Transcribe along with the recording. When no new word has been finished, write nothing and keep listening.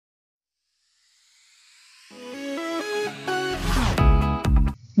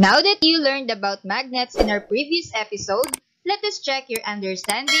Now that you learned about magnets in our previous episode, let us check your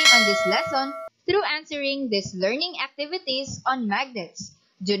understanding on this lesson through answering these learning activities on magnets.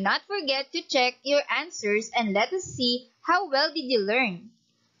 Do not forget to check your answers and let us see how well did you learn.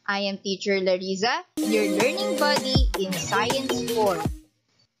 I am Teacher Larissa, your learning buddy in Science 4.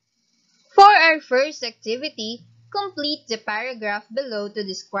 For our first activity, complete the paragraph below to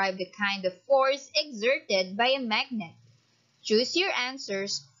describe the kind of force exerted by a magnet. Choose your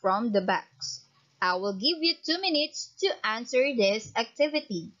answers from the box. I will give you 2 minutes to answer this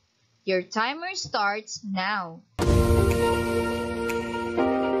activity. Your timer starts now.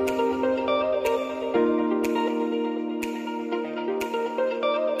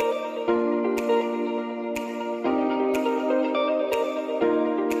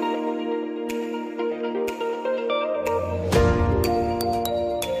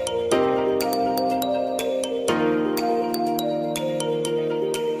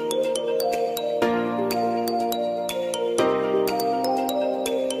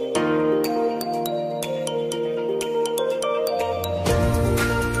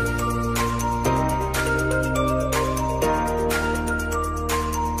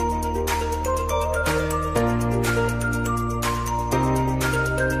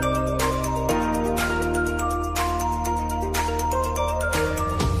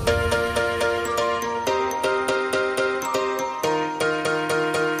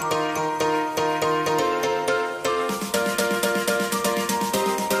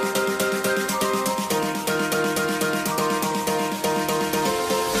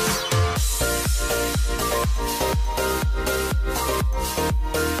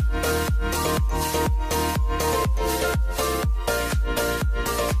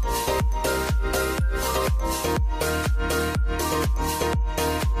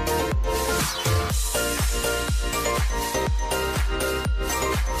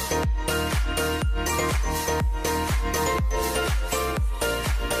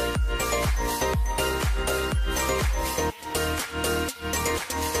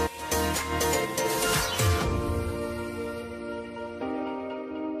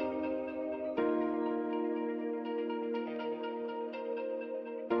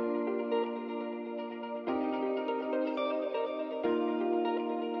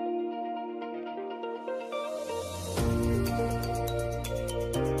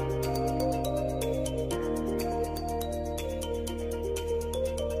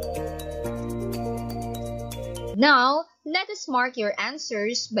 Now, let us mark your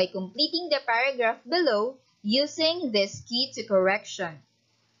answers by completing the paragraph below using this key to correction.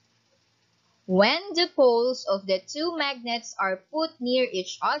 When the poles of the two magnets are put near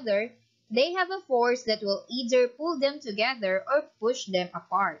each other, they have a force that will either pull them together or push them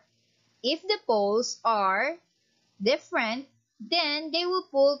apart. If the poles are different, then they will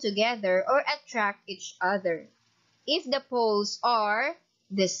pull together or attract each other. If the poles are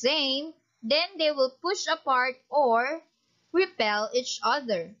the same, then they will push apart or repel each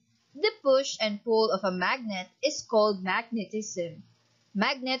other. The push and pull of a magnet is called magnetism.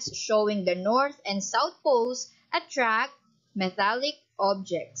 Magnets showing the north and south poles attract metallic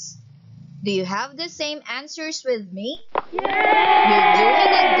objects. Do you have the same answers with me? Yay! You're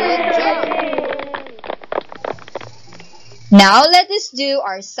doing a good job. Now let us do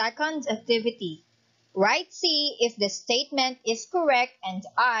our second activity. Write C if the statement is correct and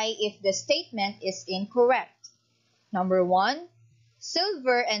I if the statement is incorrect. Number 1,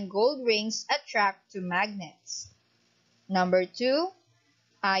 silver and gold rings attract to magnets. Number 2,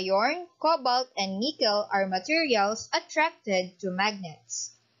 iron, cobalt, and nickel are materials attracted to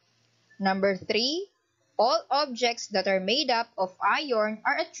magnets. Number 3, all objects that are made up of iron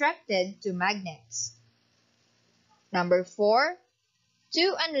are attracted to magnets. Number 4,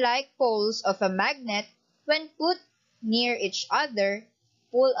 two unlike poles of a magnet, when put near each other,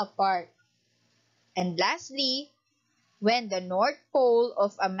 pull apart. And lastly, when the north pole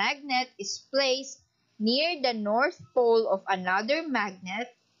of a magnet is placed near the north pole of another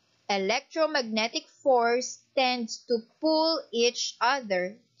magnet, electromagnetic force tends to pull each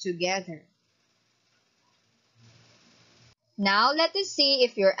other together. Now let us see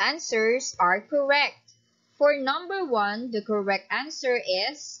if your answers are correct. For number 1, the correct answer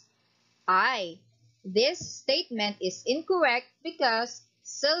is I. This statement is incorrect because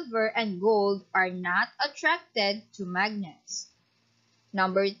silver and gold are not attracted to magnets.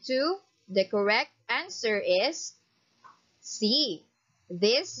 Number 2, the correct answer is C.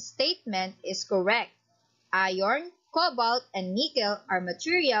 This statement is correct. Iron, cobalt, and nickel are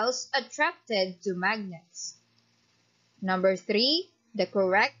materials attracted to magnets. Number 3, the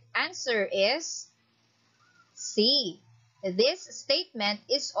correct answer is C. This statement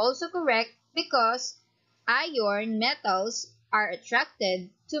is also correct because iron metals are attracted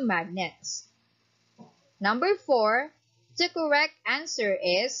to magnets. Number 4, the correct answer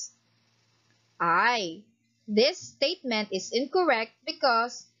is I. This statement is incorrect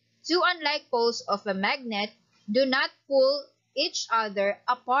because two unlike poles of a magnet do not pull each other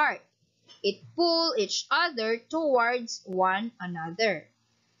apart. It pulls each other towards one another.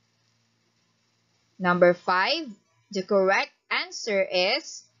 Number 5, the correct answer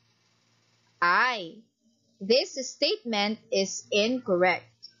is I. This statement is incorrect.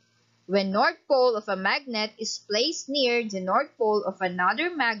 When north pole of a magnet is placed near the north pole of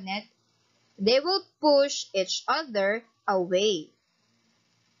another magnet, they will push each other away.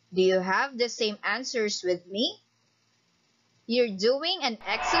 Do you have the same answers with me? You're doing an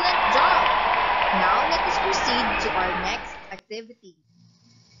excellent job. Now let us proceed to our next activity.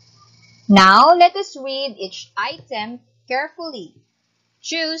 Now let us read each item carefully.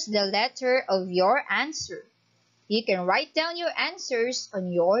 Choose the letter of your answer. You can write down your answers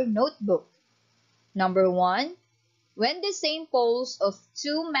on your notebook. Number 1. When the same poles of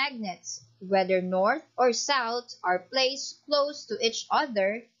two magnets, whether north or south, are placed close to each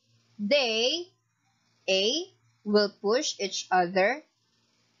other, they A. will push each other,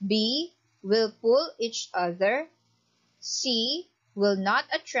 B. will pull each other, C. will not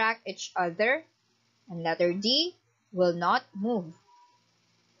attract each other, and letter D. will not move.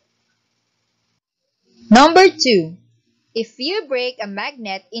 Number 2. If you break a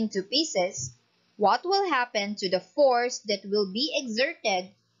magnet into pieces, what will happen to the force that will be exerted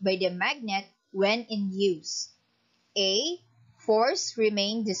by the magnet when in use? A. Force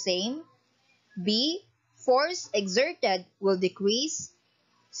remain the same. B. Force exerted will decrease.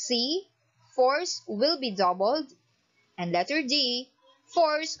 C. Force will be doubled. And letter D.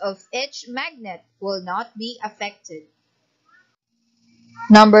 Force of each magnet will not be affected.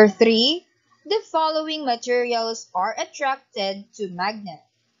 Number 3. The following materials are attracted to magnet,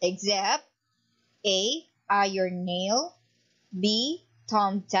 except A. Iron nail, B.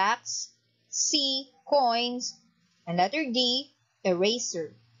 thumbtacks, C. coins, and letter D.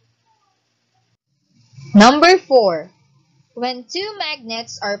 eraser. Number 4. When two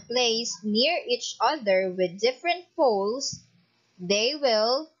magnets are placed near each other with different poles, they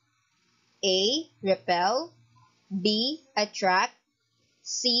will A. repel, B. attract,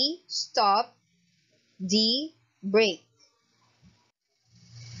 C. stop, D. break.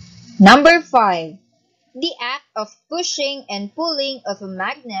 Number 5. The act of pushing and pulling of a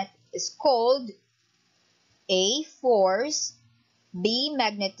magnet is called A. force, B.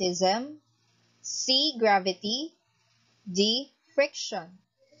 magnetism, C. gravity, D. friction.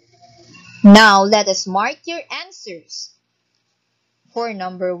 Now let us mark your answers. For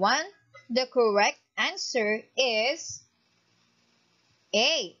number 1, the correct answer is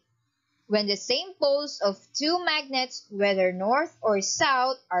A. When the same poles of two magnets, whether north or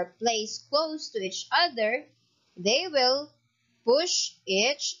south, are placed close to each other, they will push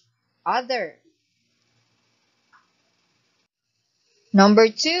each other. Number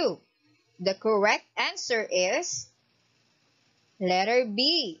 2. The correct answer is letter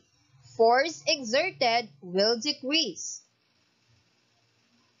B. Force exerted will decrease.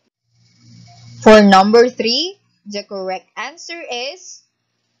 For number 3, the correct answer is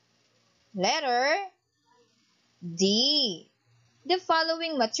letter D. The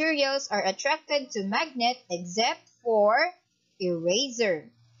following materials are attracted to magnet except for eraser.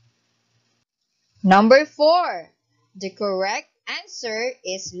 Number 4. The correct answer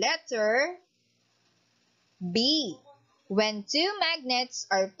is letter B. When two magnets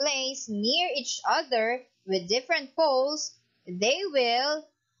are placed near each other with different poles, they will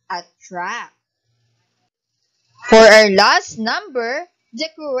attract. For our last number, the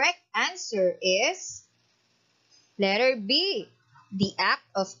correct answer is letter B. The act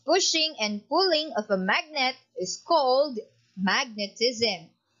of pushing and pulling of a magnet is called magnetism.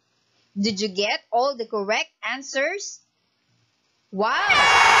 Did you get all the correct answers? Wow!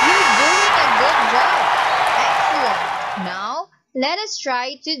 You're doing a good job! Excellent! Now, let us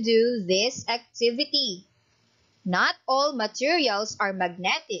try to do this activity. Not all materials are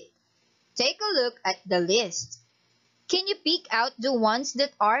magnetic. Take a look at the list. Can you pick out the ones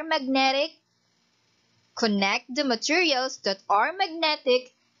that are magnetic? Connect the materials that are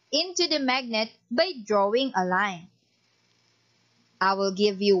magnetic into the magnet by drawing a line. I will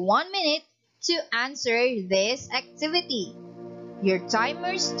give you 1 minute to answer this activity. Your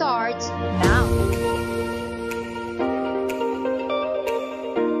timer starts now.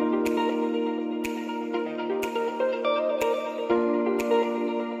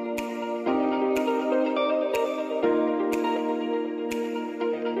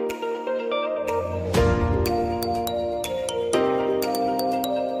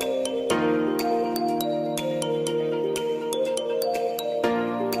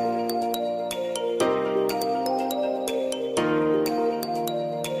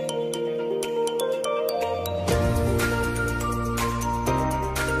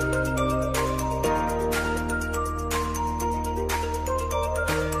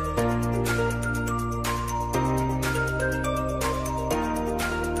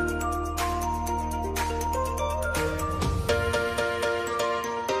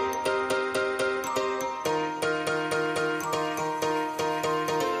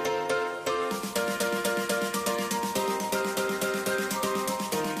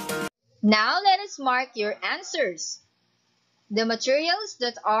 Now let us mark your answers. The materials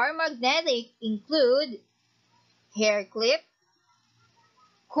that are magnetic include hair clip,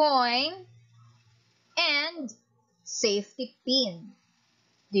 coin, and safety pin.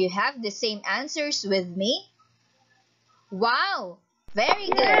 Do you have the same answers with me? Wow! Very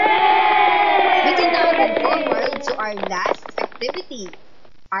good! We can now move forward to our last activity.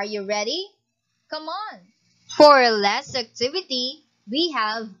 Are you ready? Come on! For our last activity, we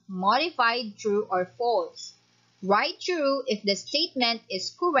have modified true or false. Write true if the statement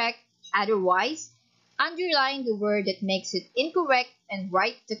is correct, otherwise, underline the word that makes it incorrect and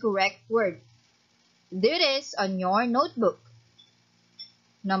write the correct word. Do this on your notebook.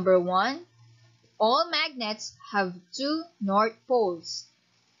 Number 1. All magnets have 2 north poles.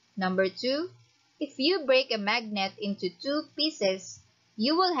 Number 2. If you break a magnet into 2 pieces,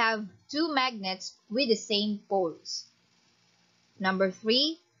 you will have 2 magnets with the same poles. Number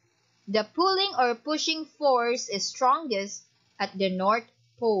 3. The pulling or pushing force is strongest at the north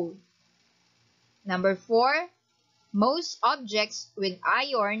pole. Number 4. Most objects with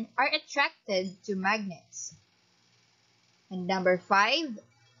iron are attracted to magnets. And number 5.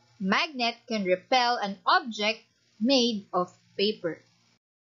 Magnet can repel an object made of paper.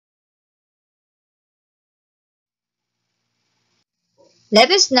 Let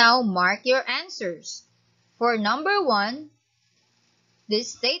us now mark your answers. For number 1,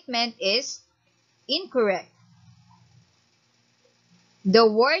 this statement is incorrect. The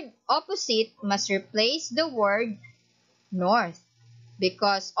word opposite must replace the word north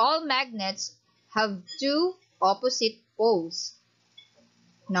because all magnets have 2 opposite poles.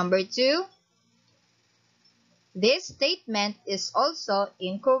 Number 2, this statement is also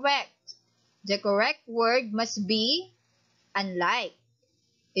incorrect. The correct word must be unlike.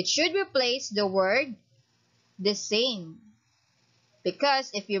 It should replace the word the same.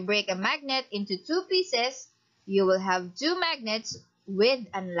 Because if you break a magnet into 2 pieces, you will have 2 magnets with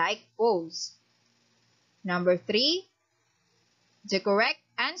unlike poles. Number 3, the correct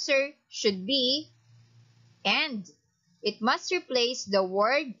answer should be and. It must replace the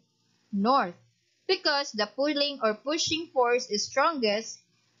word north because the pulling or pushing force is strongest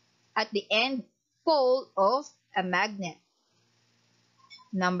at the end pole of a magnet.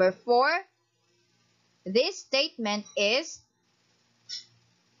 Number 4, this statement is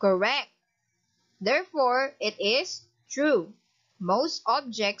correct. Therefore, it is true. Most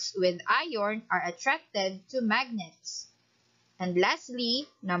objects with iron are attracted to magnets. And lastly,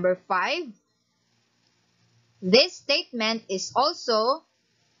 number 5, this statement is also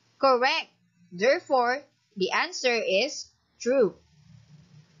correct. Therefore, the answer is true.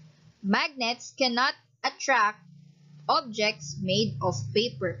 Magnets cannot attract objects made of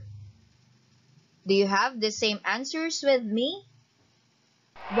paper. Do you have the same answers with me?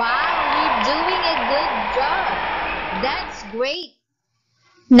 Wow, you're doing a good job. That's great.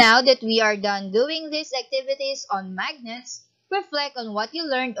 Now that we are done doing these activities on magnets, reflect on what you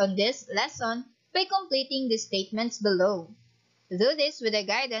learned on this lesson by completing the statements below. Do this with the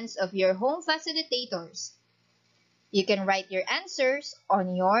guidance of your home facilitators. You can write your answers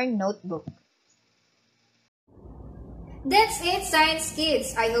on your notebook. That's it, Science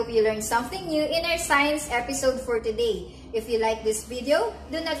Kids! I hope you learned something new in our science episode for today. If you like this video,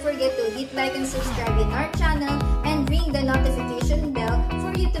 do not forget to hit like and subscribe in our channel and ring the notification bell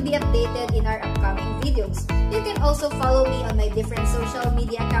for you to be updated in our upcoming videos. You can also follow me on my different social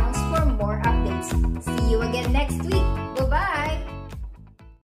media accounts for more updates. See you again next week. Bye-bye!